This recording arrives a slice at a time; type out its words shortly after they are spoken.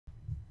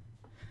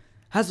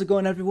How's it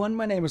going, everyone?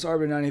 My name is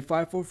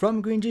Arbor954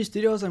 from Green G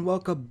Studios, and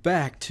welcome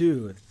back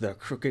to The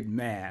Crooked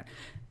Man.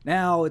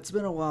 Now, it's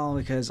been a while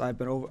because I've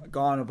been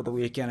gone over the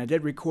weekend. I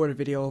did record a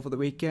video over the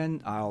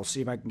weekend. I'll see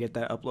if I can get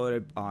that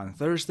uploaded on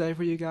Thursday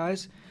for you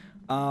guys.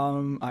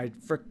 I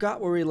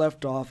forgot where we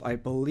left off. I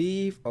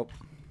believe... Oh,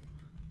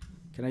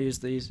 can I use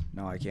these?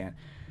 No, I can't.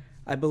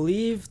 I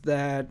believe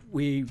that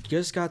we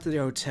just got to the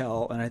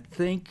hotel, and I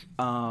think...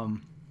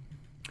 I'm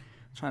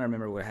trying to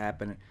remember what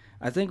happened.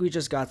 I think we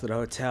just got to the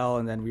hotel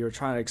and then we were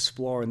trying to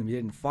explore and we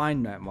didn't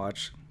find that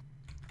much.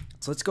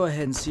 So let's go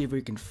ahead and see if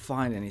we can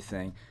find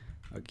anything.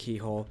 A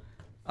keyhole.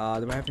 Do I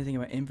have anything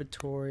in my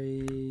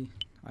inventory?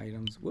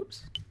 Items.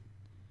 Whoops.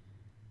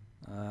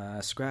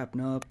 Scrap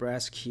nut,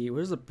 brass key.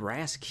 Where's the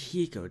brass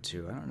key go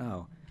to? I don't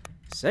know.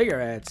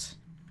 Cigarettes.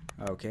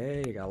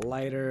 Okay, you got a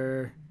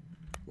lighter.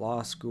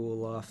 Law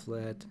school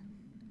leaflet.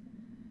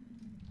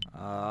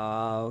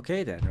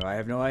 Okay then. I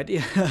have no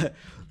idea.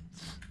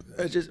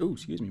 Ooh,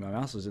 excuse me, my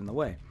mouse was in the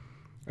way.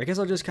 I guess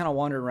I'll just kind of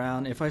wander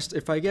around. If I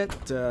start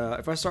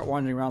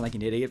wandering around like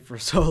an idiot for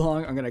so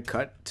long, I'm gonna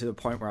cut to the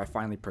point where I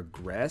finally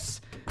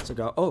progress. So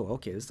go, oh,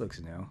 okay, this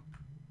looks new.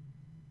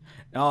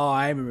 Oh,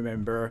 I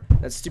remember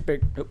that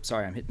stupid. Oops,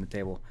 sorry, I'm hitting the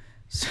table.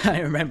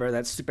 I remember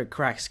that stupid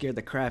crack scared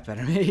the crap out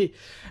of me.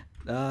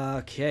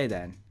 Okay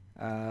then.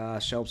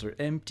 Shelves are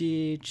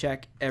empty.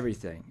 Check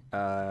everything.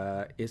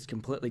 It's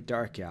completely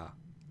dark out.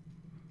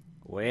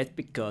 Wait,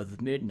 because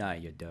of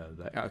midnight, you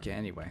dove. Okay,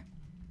 anyway.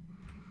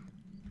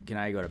 Can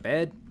I go to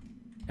bed?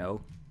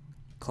 No.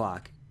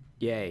 Clock.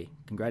 Yay.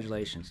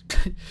 Congratulations.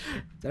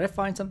 Did I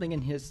find something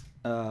in his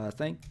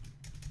thing?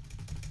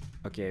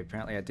 Okay,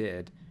 apparently I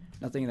did.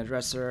 Nothing in the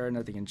dresser,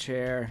 nothing in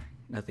chair,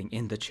 nothing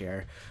in the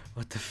chair.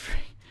 What the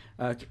freak?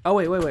 Okay. Oh,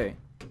 wait.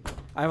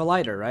 I have a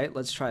lighter, right?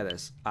 Let's try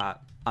this.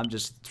 I'm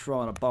just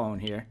throwing a bone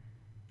here.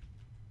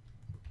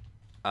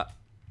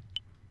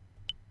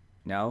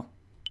 No.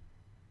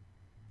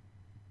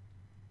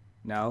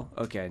 No?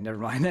 Okay, never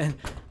mind then.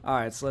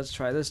 Alright, so let's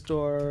try this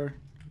door.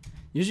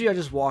 Usually I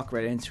just walk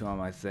right into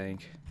them, I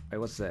think. Wait,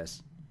 what's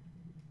this?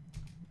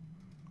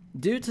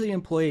 Due to the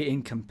employee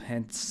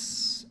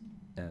incompetence,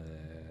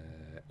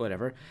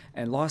 whatever,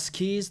 and lost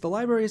keys, the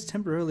library is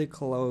temporarily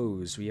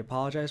closed. We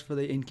apologize for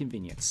the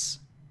inconvenience.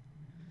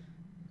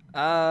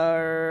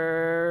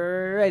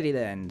 Alrighty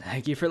then.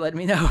 Thank you for letting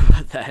me know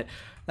about that.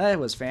 That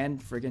was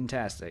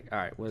fan-friggin-tastic.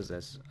 Alright, what is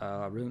this?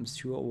 Rooms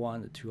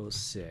 201 to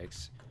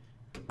 206.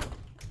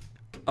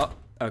 Oh,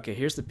 okay,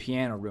 here's the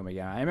piano room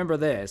again. I remember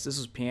this. This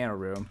was piano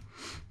room.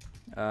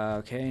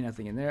 Okay,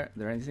 nothing in there. Is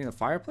there anything in the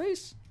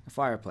fireplace? A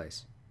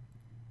fireplace.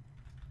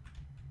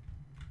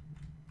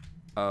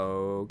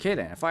 Okay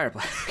then, a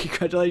fireplace.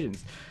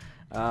 Congratulations.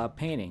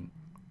 Painting.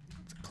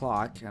 It's a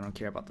clock. I don't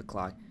care about the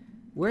clock.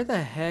 Where the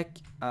heck?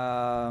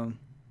 Hi,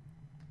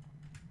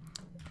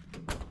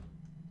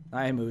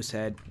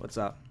 Moosehead. What's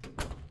up?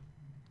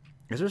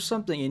 Is there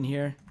something in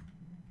here?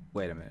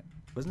 Wait a minute.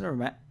 Wasn't there a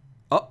map?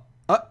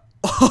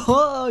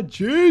 Oh,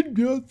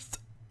 genius!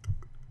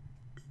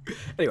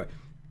 Anyway,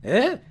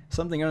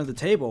 something under the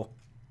table.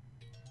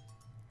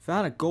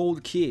 Found a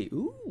gold key.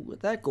 Ooh,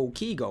 where'd that gold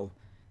key go?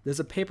 There's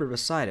a paper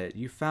beside it.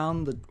 You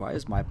found the. Why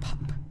is my pop?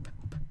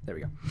 There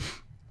we go.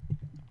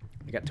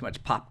 I got too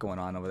much pop going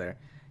on over there.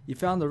 You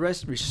found the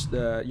rest.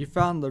 You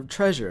found the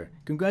treasure.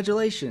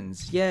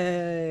 Congratulations!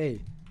 Yay!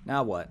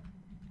 Now what?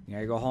 You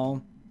gotta go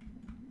home.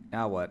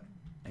 Now what?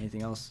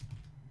 Anything else?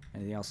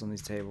 Anything else on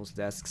these tables,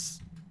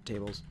 desks,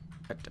 tables?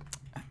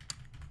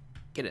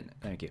 Get in.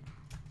 Thank you.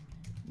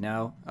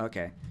 No?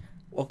 Okay.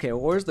 Okay,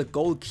 well, where's the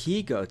gold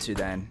key go to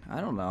then? I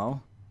don't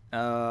know.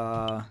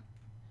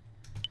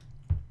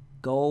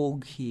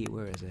 Gold key.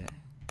 Where is it?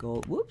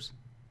 Gold. Whoops.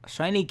 A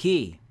shiny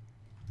key.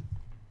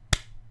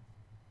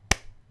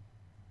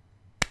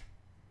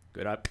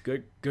 Good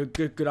after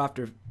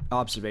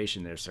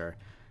observation there, sir.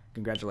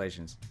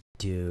 Congratulations.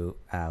 2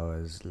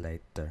 hours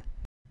later.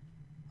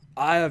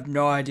 I have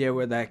no idea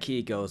where that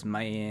key goes,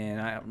 man.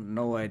 I have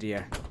no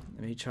idea.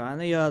 Let me try on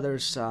the other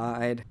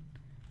side.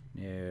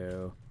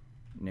 No.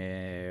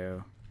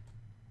 No.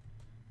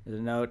 There's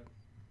a note.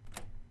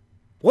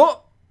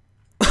 Whoa!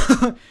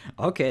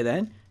 Okay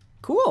then.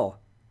 Cool.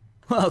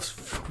 Well,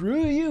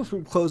 screw you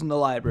for closing the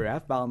library. I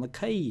found the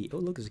key. Oh,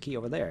 look, there's a key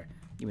over there.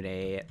 Give me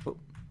that. Oh.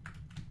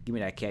 Give me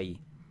that key.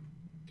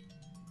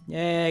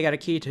 Yay, I got a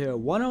key to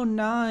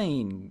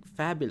 109.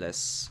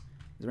 Fabulous.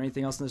 Is there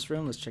anything else in this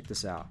room? Let's check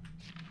this out.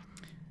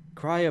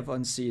 Cry of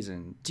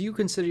unseasoned. Do you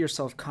consider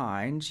yourself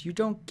kind? You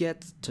don't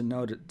get to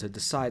know to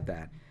decide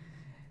that.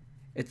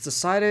 It's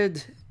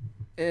decided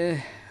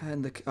in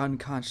the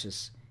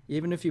unconscious.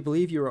 Even if you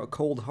believe you are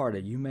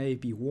cold-hearted, you may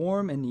be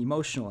warm and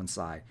emotional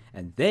inside,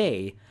 and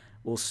they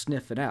will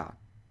sniff it out.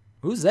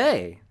 Who's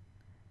they?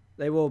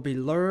 They will be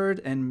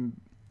lured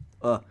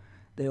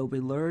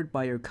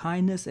by your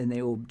kindness, and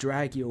they will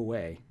drag you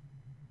away.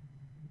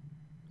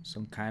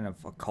 Some kind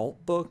of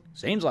occult book?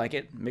 Seems like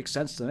it. Makes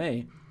sense to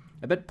me.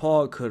 I bet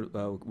Paul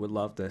would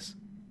love this.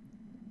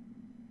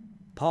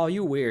 Paul,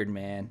 you weird,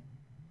 man.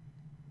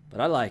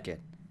 But I like it.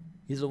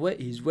 He's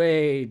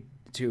way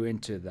too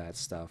into that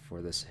stuff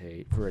for this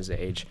for his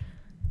age.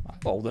 I'm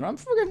old and I'm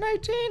fucking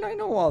 19. I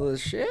know all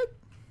this shit.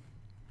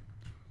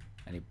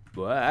 And he,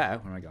 where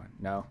am I going?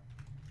 No.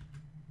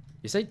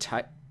 You say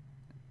type.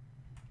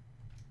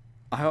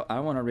 I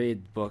want to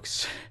read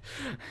books.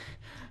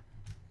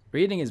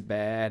 Reading is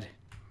bad.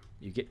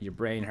 You get your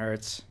brain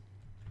hurts.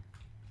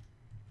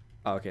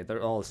 Oh, okay,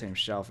 they're all the same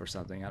shelf or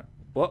something.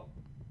 What?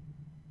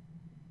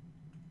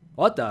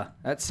 What the?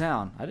 That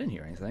sound? I didn't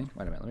hear anything.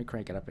 Wait a minute. Let me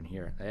crank it up in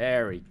here.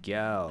 There we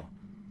go.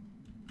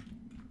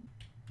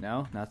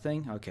 No?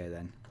 Nothing? Okay,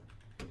 then.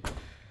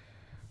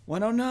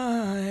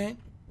 109.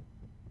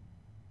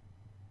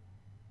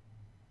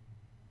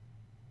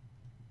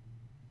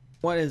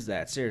 What is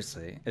that?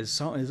 Seriously. Is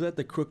that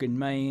the crooked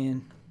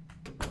man?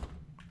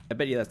 I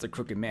bet you that's the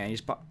crooked man.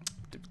 He's what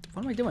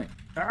am I doing?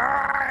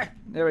 Ah!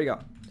 There we go.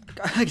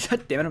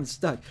 God damn it, I'm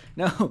stuck.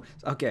 No.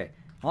 Okay.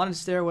 On the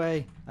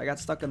stairway. I got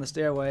stuck on the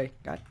stairway.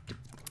 God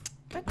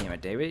damn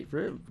it, David.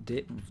 10.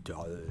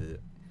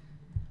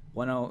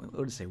 What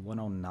did it say?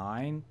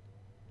 109?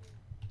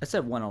 I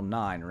said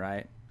 109,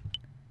 right?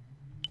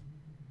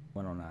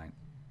 109.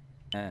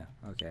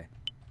 Okay.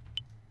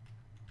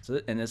 So,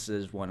 and this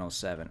is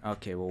 107.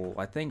 Okay, well,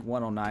 I think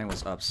 109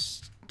 was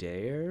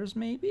upstairs,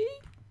 maybe?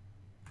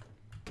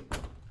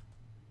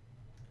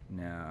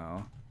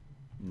 No.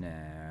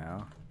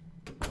 No.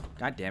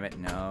 God damn it,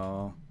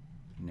 no.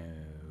 No.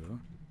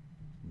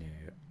 No.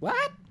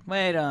 What?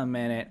 Wait a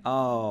minute.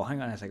 Oh,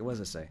 hang on a second. What does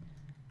it say?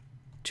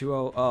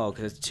 20. Oh,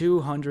 because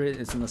 200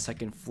 is on the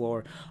second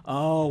floor.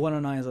 Oh,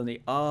 109 is on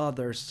the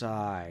other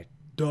side.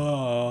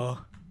 Duh.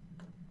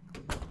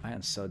 I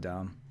am so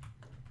dumb.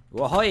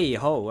 Well, hey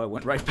ho! I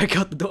went right back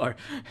out the door.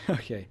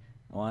 Okay,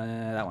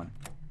 that one.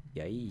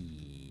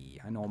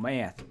 Yay! I know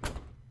math.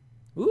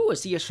 Ooh, I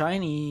see a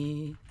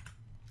shiny.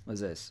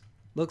 What's this?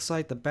 Looks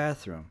like the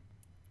bathroom.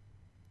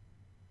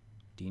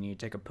 Do you need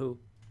to take a poo?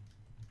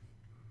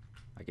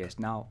 I guess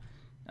no.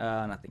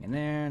 Nothing in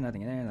there.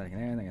 Nothing in there. Nothing in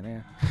there. Nothing in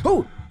there.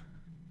 Oh!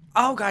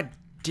 Oh god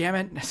damn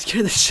it! I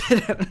scared the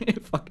shit out of me.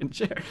 Fucking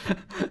chair.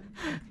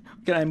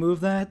 Can I move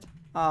that?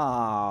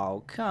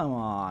 Oh, come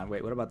on.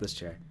 Wait, what about this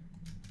chair?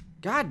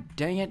 God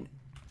dang it.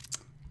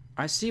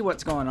 I see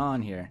what's going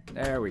on here.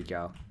 There we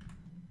go.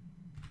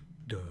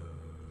 Duh.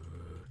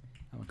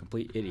 I'm a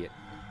complete idiot.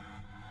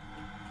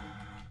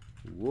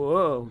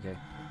 Whoa, okay.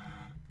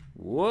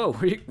 Whoa,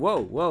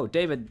 whoa.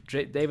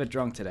 David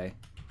drunk today.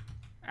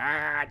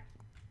 Ah.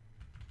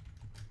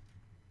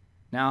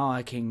 Now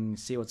I can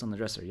see what's on the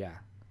dresser. Yeah,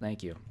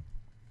 thank you.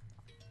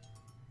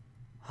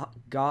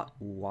 Got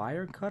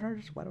wire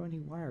cutters? Why do I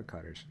need wire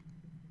cutters?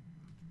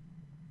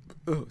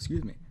 Oh,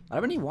 excuse me. I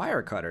don't have any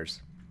wire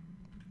cutters.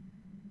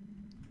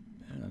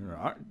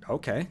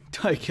 Okay.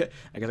 I guess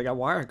I got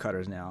wire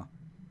cutters now.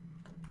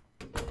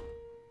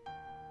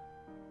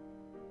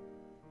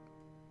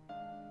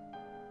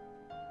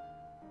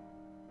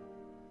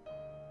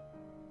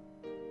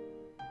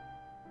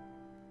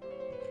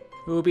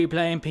 Who'll be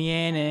playing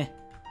piano?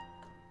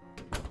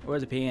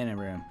 Where's the piano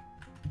room?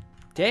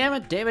 Damn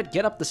it, David,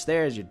 get up the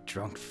stairs, you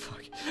drunk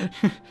fuck.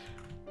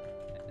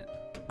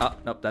 Oh,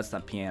 nope, that's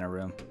not piano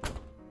room.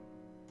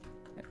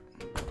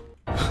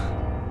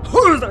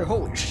 Who's there?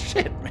 Holy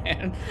shit,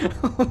 man.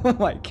 Oh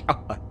my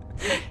god.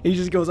 He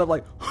just goes up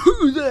like,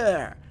 who's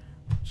there?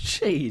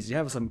 Jeez, you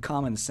have some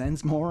common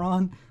sense,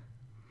 moron.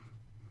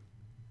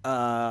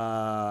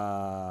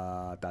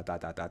 I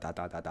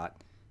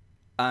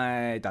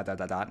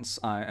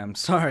am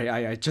sorry.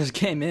 I just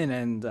came in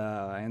and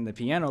the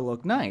piano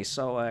looked nice,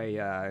 so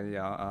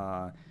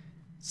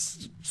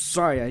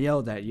sorry I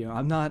yelled at you.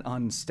 I'm not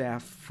on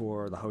staff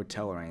for the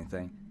hotel or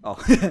anything. Oh,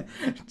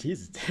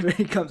 Jesus, David,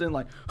 he comes in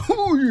like, who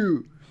are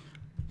you?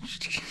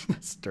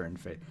 Stern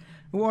face.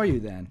 Who are you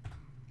then?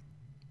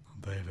 I'm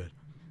David.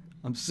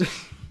 I'm sick.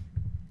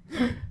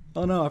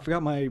 Oh no, I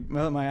forgot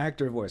my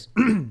actor voice.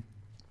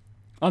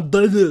 I'm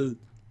David.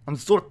 I'm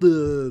sort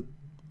of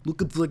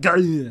looking for a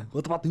guy.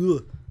 What about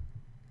you?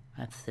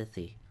 I'm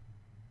Sissy.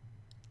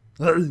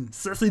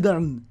 Sissy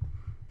then.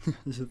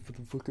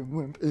 Fucking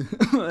wimp.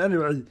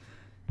 Anyway,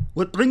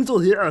 what brings you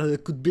here?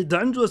 It could be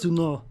dangerous, you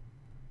know.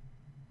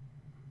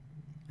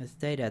 I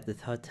stayed at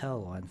this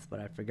hotel once, but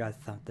I forgot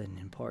something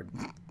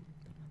important.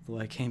 So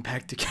I came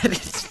back to get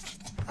it.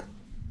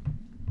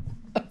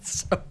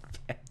 That's so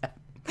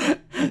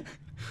bad.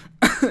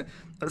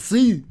 I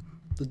see.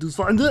 Did you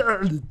find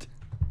it?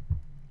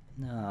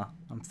 No,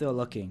 I'm still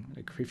looking.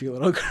 A creepy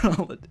little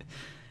girl.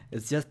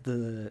 It's just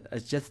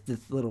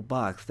this little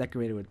box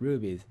decorated with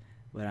rubies,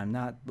 but I'm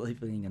not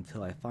leaving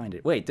until I find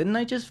it. Wait, didn't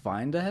I just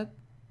find that?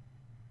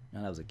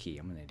 No, that was a key.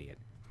 I'm an idiot.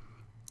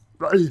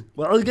 Right.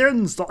 Well,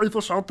 again, sorry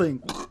for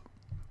shouting.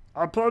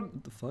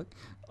 What the fuck?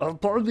 I'll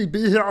probably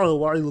be here a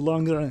while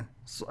longer,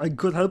 so I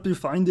could help you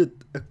find it!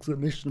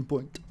 Exclamation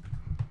point.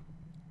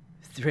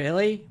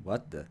 Really?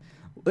 What the?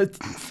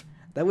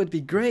 That would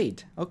be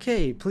great.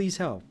 Okay, please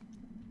help.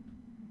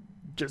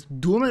 Just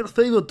do me a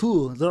favor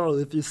too, though.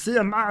 If you see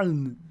a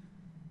man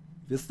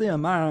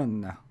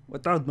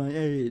about my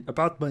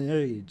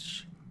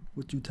age,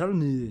 would you tell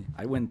me?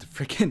 I went to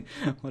freaking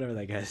whatever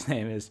that guy's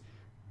name is.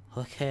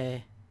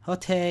 Okay.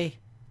 Okay.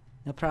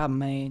 No problem,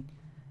 mate.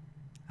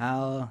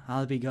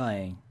 I'll be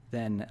going.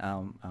 Then,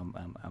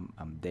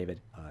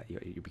 David,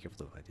 you be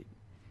careful. I think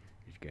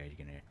you're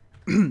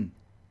gonna.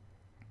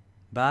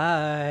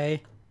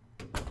 Bye.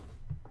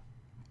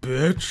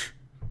 Bitch.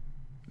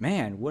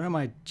 Man, what am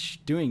I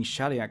doing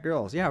shouting at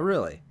girls? Yeah,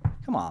 really.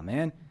 Come on,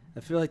 man. I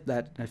feel like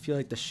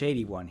the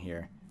shady one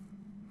here.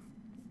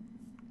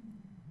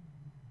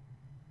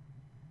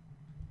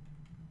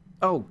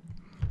 Oh,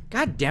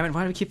 god damn it!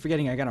 Why do I keep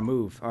forgetting I gotta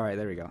move? All right,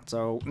 there we go.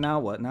 So now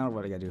what? Now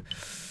what do I gotta do?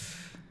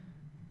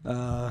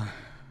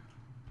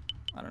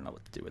 I don't know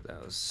what to do with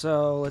those.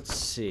 So let's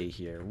see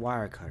here.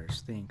 Wire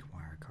cutters. Think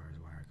wire cutters.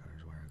 Wire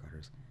cutters. Wire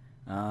cutters.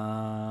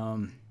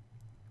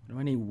 What do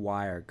I need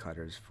wire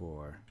cutters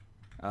for?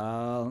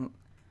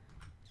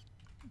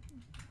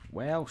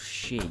 Well,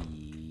 shit.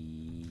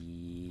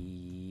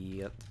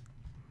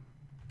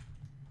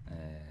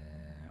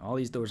 All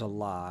these doors are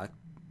locked.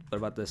 What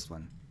about this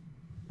one?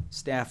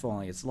 Staff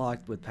only. It's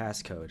locked with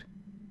passcode.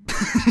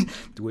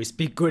 Do we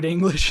speak good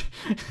English?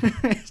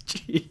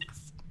 Jeez.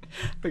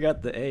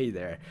 Forgot the A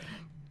there.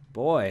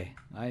 Boy,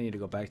 I need to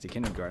go back to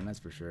kindergarten, that's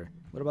for sure.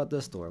 What about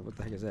this door? What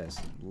the heck is this?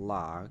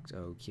 Locked.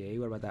 Okay.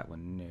 What about that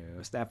one?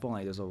 No. Staff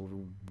only. There's a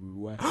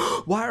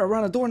wire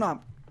around a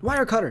doorknob.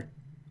 Wire cutter.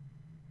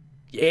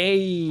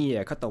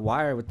 Yay! Cut the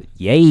wire with the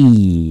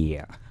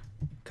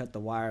Cut the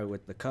wire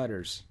with the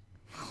cutters.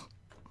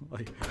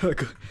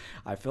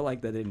 I feel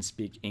like they didn't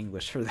speak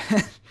English for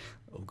that.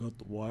 Oh, got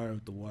the wire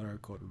with the wire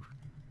cutter.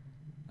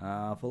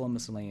 Full of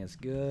miscellaneous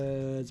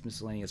goods,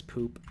 miscellaneous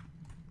poop.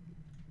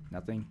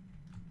 Nothing.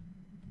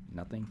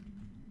 Nothing.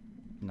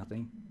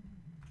 Nothing.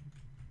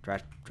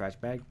 Trash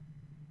bag.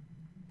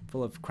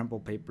 Full of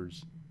crumpled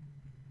papers.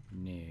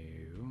 No.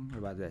 What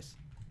about this?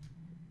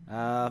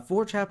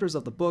 4 chapters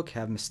of the book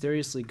have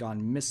mysteriously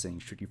gone missing.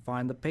 Should you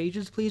find the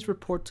pages, please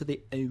report to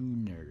the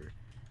owner.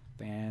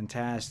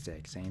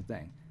 Fantastic. Same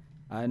thing.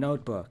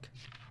 Notebook.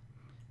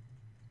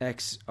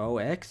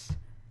 XOX.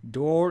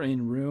 Door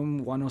in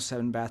room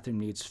 107 bathroom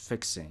needs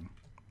fixing.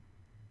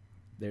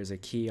 There's a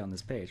key on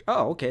this page.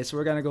 Oh, okay, so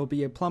we're gonna go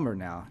be a plumber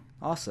now.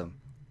 Awesome.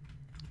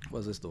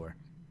 What's this door?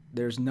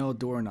 There's no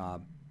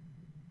doorknob.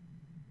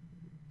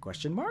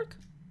 Question mark?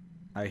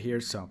 I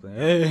hear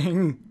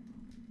something.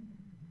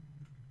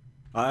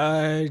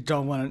 I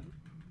don't want to.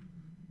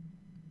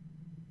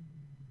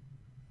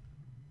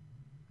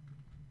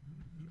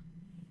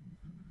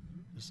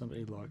 There's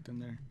somebody locked in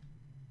there.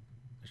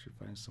 I should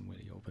find some way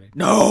to open it.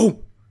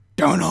 No!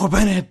 Don't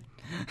open it!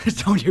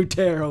 Don't you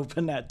dare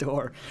open that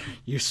door,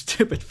 you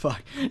stupid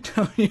fuck.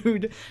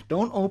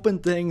 Don't open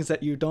things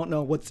that you don't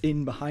know what's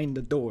in behind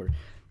the door.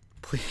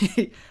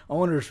 Please.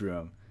 Owner's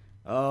room.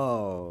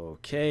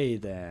 Okay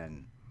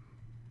then.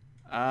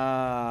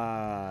 No.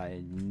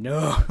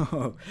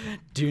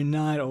 Do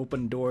not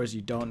open doors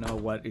you don't know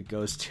what it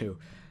goes to.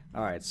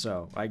 Alright,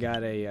 so I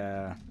got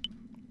a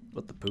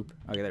what the poop?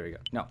 Okay, there we go.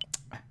 No.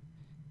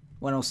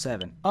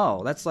 107.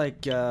 Oh, that's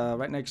like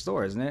right next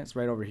door, isn't it? It's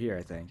right over here,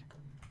 I think.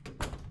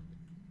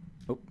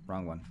 Oh,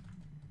 wrong one.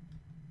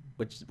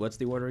 What's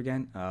the order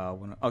again?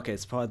 Okay,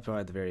 it's probably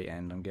at the very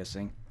end, I'm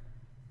guessing.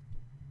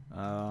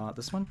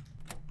 This one?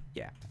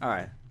 Yeah. All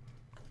right.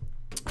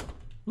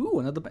 Ooh,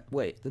 another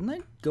wait, didn't I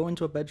go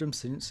into a bedroom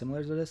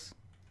similar to this?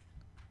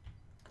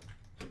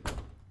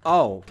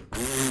 Oh,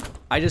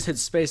 I just hit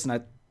space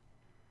and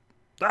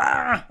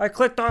I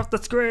clicked off the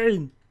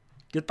screen.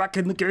 Get back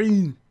in the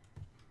game.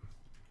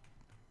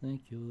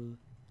 Thank you.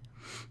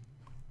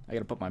 I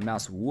gotta put my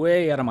mouse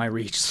way out of my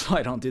reach so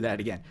I don't do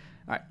that again.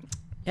 Alright.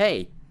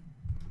 Hey!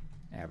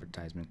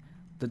 Advertisement.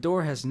 The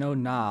door has no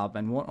knob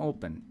and won't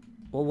open.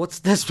 Well, what's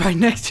this right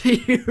next to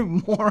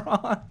you,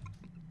 moron?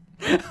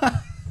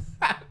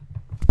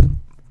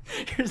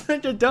 You're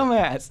such a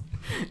dumbass.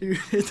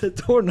 It's a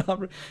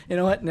doorknob. You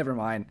know what? Never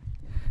mind.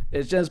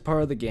 It's just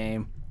part of the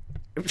game.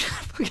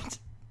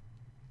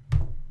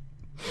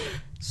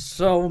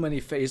 So many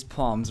face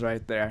palms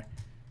right there.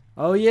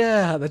 Oh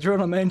yeah, the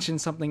journal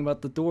mentioned something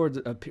about the door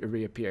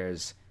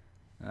reappears.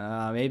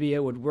 Maybe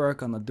it would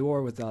work on the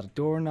door without a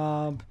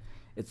doorknob.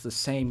 It's the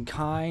same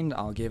kind.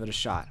 I'll give it a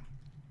shot.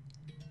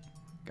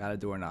 Got a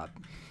doorknob.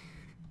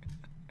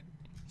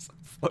 So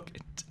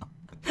fucking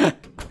dumb.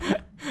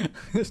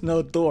 There's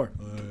no door.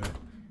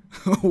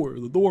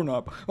 Where's the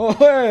doorknob? Oh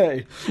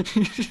hey!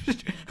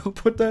 Who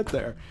put that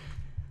there?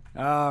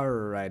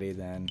 Alrighty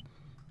then.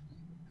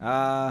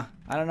 I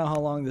don't know how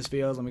long this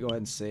video is. Let me go ahead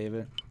and save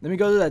it. Let me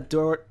go to that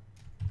door.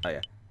 Oh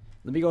yeah.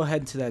 Let me go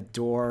ahead to that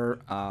door.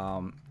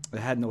 That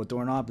had no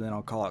doorknob, and then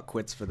I'll call it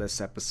quits for this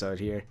episode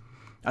here.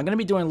 I'm gonna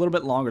be doing a little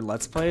bit longer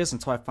Let's Plays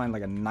until I find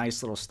like a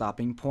nice little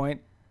stopping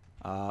point.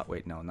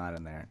 Wait, no, not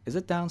in there. Is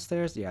it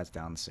downstairs? Yeah, it's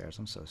downstairs.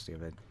 I'm so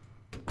stupid.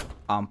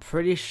 I'm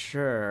pretty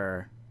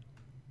sure.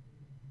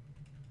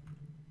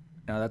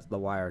 No, that's the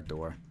wire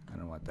door. I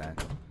don't want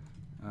that.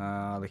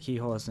 The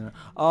keyhole is in.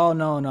 Oh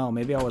no,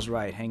 maybe I was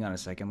right. Hang on a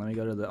second. Let me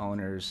go to the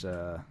owner's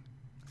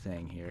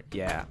thing here.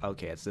 Yeah,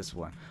 okay, it's this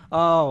one.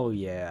 Oh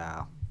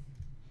yeah.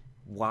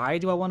 Why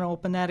do I want to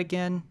open that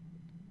again?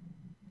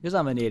 Because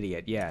I'm an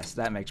idiot. Yes,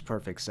 that makes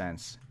perfect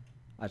sense.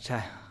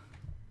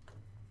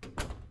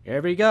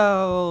 Here we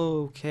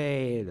go.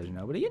 Okay, there's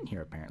nobody in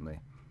here apparently.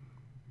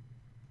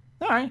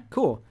 Alright,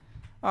 cool.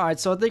 Alright,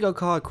 so I think I'll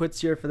call it quits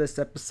here for this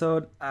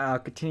episode. I'll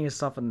continue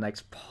stuff in the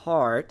next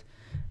part.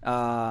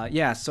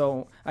 Yeah,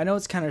 so I know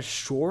it's kind of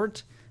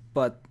short,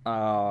 but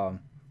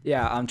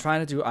yeah, I'm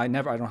trying to do. I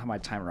don't have my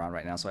timer on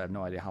right now, so I have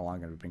no idea how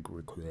long I've been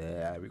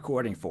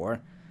recording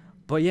for.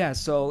 But yeah,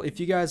 so if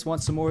you guys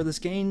want some more of this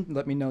game,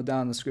 let me know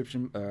down in the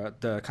description,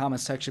 the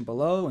comment section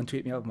below, and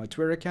tweet me up on my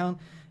Twitter account.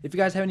 If you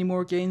guys have any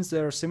more games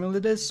that are similar to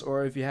this,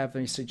 or if you have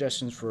any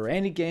suggestions for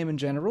any game in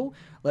general,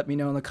 let me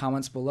know in the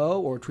comments below,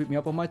 or tweet me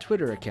up on my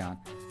Twitter account.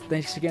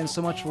 Thanks again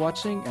so much for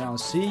watching, and I'll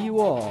see you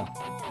all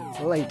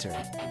later.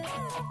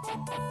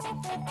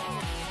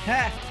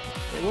 Ha!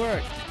 It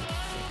worked!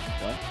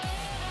 What?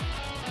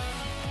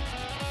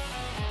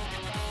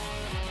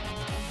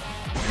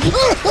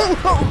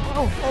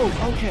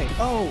 Oh, okay.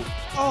 Oh.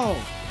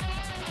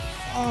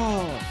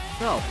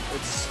 No,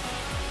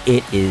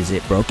 Is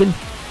it broken?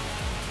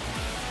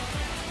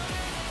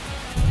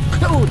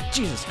 Oh,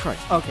 Jesus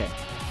Christ. Okay.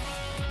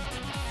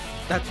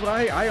 That's what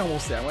I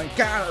almost said. I went,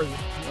 God.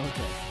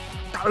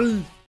 Okay.